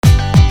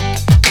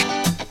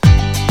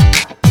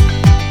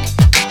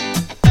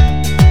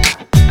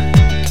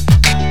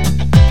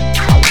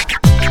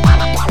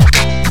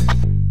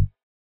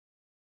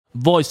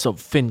Voice of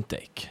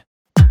FinTech.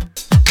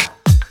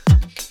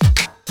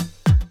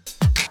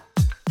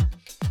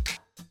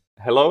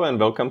 Hello and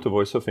welcome to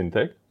Voice of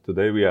FinTech.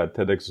 Today we are at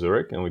TEDx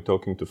Zurich and we're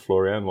talking to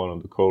Florian, one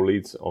of the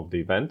co-leads of the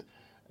event.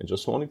 And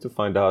just wanted to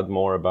find out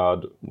more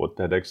about what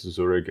TEDx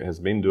Zurich has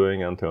been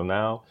doing until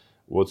now,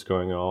 what's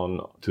going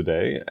on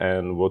today,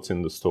 and what's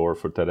in the store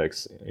for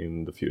TEDx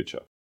in the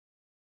future.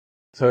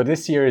 So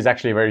this year is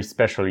actually a very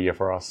special year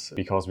for us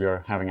because we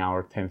are having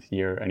our 10th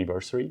year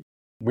anniversary.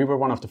 We were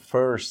one of the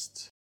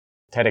first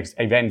TEDx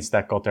events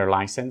that got their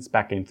license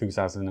back in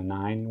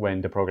 2009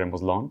 when the program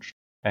was launched.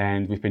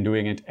 And we've been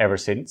doing it ever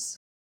since.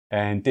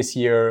 And this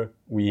year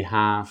we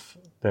have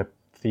the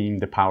theme,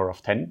 The Power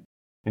of 10.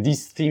 And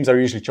these themes are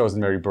usually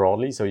chosen very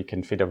broadly, so you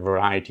can fit a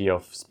variety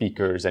of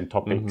speakers and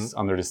topics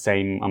under the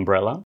same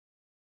umbrella.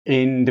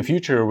 In the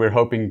future, we're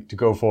hoping to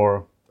go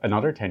for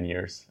another 10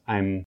 years.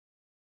 I'm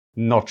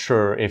not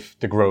sure if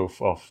the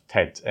growth of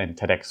TED and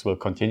TEDx will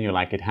continue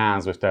like it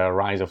has with the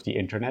rise of the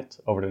internet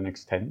over the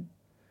next 10.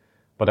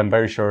 But I'm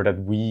very sure that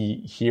we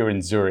here in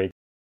Zurich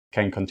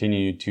can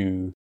continue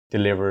to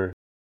deliver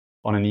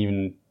on an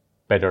even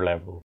better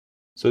level.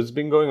 So it's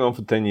been going on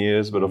for 10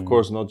 years, but of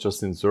course not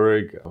just in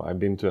Zurich. I've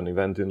been to an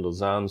event in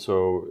Lausanne,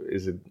 so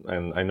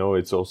and I know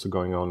it's also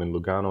going on in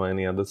Lugano.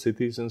 Any other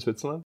cities in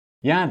Switzerland?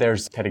 Yeah,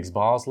 there's TEDx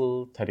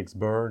Basel, TEDx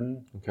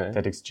Bern,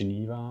 TEDx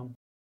Geneva.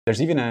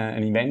 There's even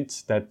an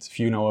event that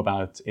few know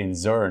about in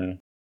Zurn,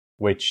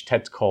 which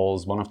TED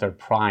calls one of their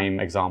prime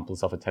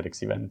examples of a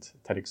TEDx event,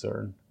 TEDx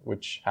Zurn,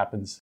 which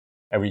happens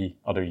every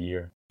other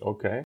year.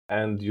 Okay.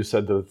 And you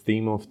said the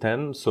theme of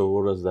 10. So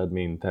what does that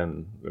mean,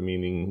 10?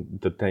 Meaning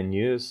the 10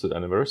 years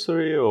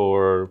anniversary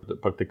or the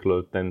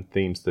particular 10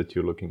 themes that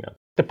you're looking at?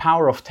 The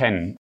power of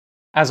 10.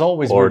 As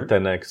always. Or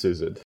 10x,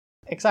 is it?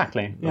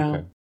 Exactly. Yeah.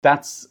 Okay.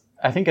 That's,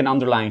 I think, an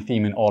underlying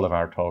theme in all of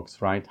our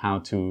talks, right? How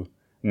to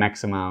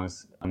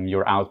maximize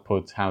your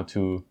output, how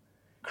to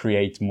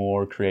create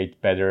more, create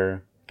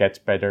better,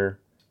 get better.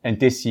 And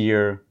this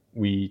year,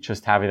 we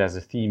just have it as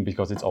a theme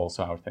because it's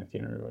also our 10th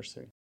year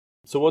anniversary.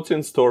 So what's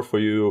in store for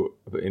you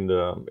in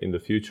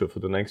the future for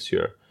the next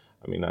year?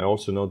 I mean, I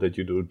also know that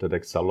you do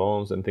TEDx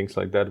salons and things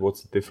like that.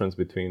 What's the difference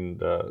between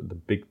the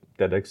big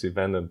TEDx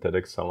event and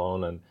TEDx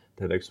salon and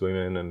TEDx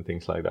Women and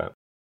things like that?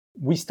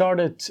 We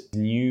started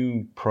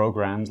new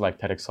programs like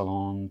TEDx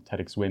Salon,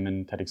 TEDx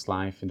Women, TEDx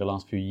Live in the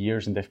last few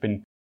years, and they've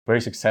been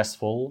very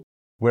successful.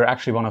 We're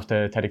actually one of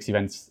the TEDx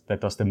events that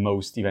does the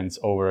most events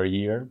over a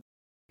year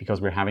because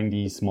we're having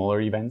these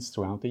smaller events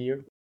throughout the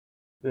year.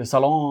 The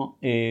Salon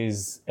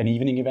is an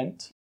evening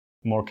event,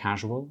 more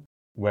casual,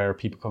 where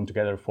people come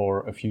together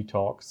for a few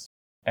talks.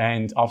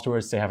 And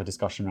afterwards, they have a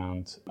discussion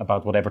round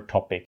about whatever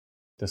topic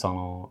the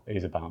Salon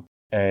is about.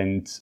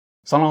 And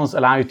Salons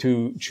allow you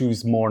to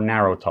choose more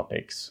narrow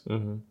topics.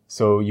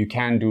 So you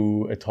can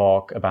do a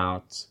talk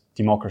about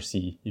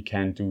democracy. You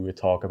can do a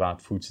talk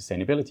about food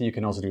sustainability. You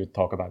can also do a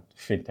talk about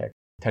fintech.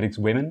 TEDx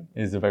Women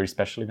is a very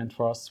special event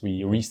for us.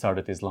 We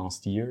restarted this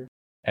last year.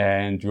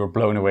 And we were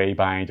blown away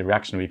by the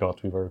reaction we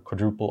got. We were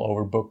quadruple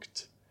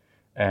overbooked.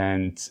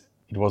 And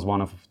it was one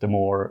of the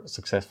more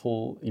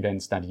successful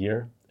events that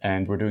year.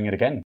 And we're doing it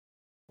again.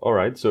 All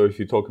right. So if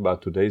you talk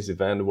about today's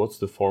event, what's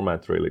the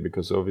format really?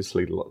 Because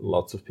obviously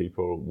lots of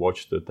people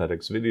watch the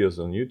TEDx videos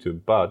on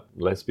YouTube, but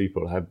less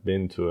people have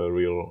been to a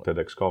real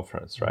TEDx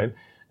conference, right?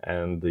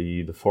 And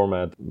the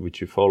format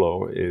which you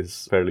follow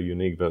is fairly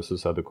unique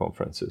versus other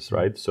conferences,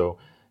 right? So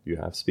you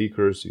have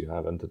speakers, you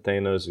have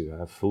entertainers, you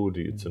have food.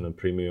 It's in a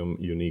premium,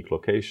 unique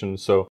location.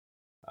 So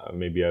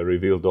maybe I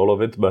revealed all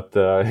of it, but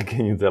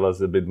can you tell us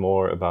a bit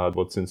more about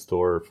what's in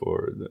store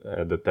for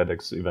the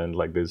TEDx event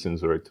like this in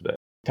Zurich today?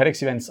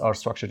 TEDx events are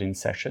structured in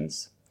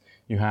sessions.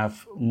 You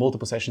have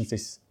multiple sessions.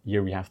 This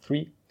year we have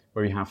 3,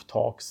 where you have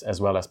talks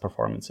as well as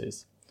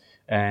performances.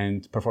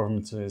 And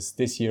performances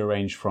this year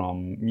range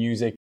from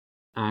music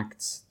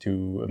acts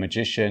to a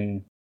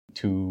magician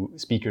to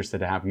speakers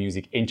that have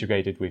music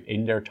integrated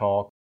within their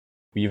talk.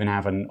 We even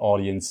have an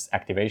audience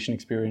activation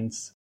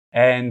experience.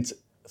 And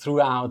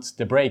throughout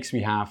the breaks,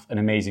 we have an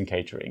amazing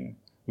catering.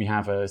 We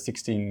have a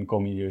 16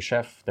 gourmet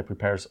chef that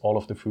prepares all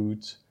of the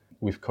food.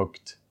 We've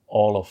cooked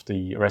all of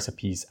the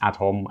recipes at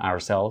home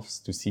ourselves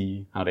to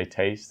see how they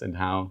taste and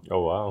how...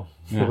 Oh, wow.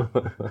 Yeah,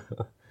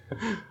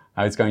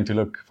 how it's going to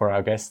look for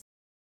our guests.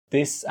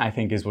 This, I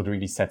think, is what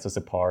really sets us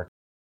apart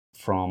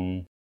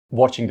from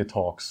watching the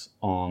talks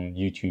on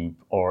YouTube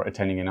or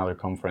attending another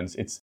conference.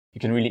 You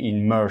can really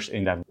immerse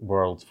in that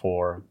world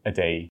for a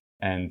day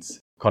and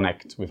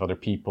connect with other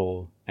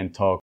people and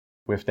talk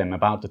with them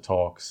about the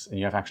talks. And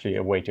you have actually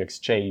a way to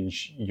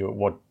exchange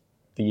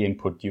the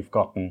input you've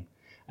gotten.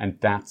 And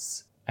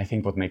that's, I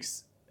think, what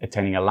makes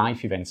attending a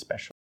live event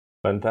special.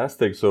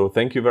 Fantastic. So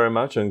thank you very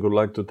much and good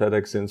luck to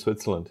TEDx in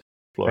Switzerland,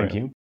 Florian.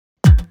 Thank you.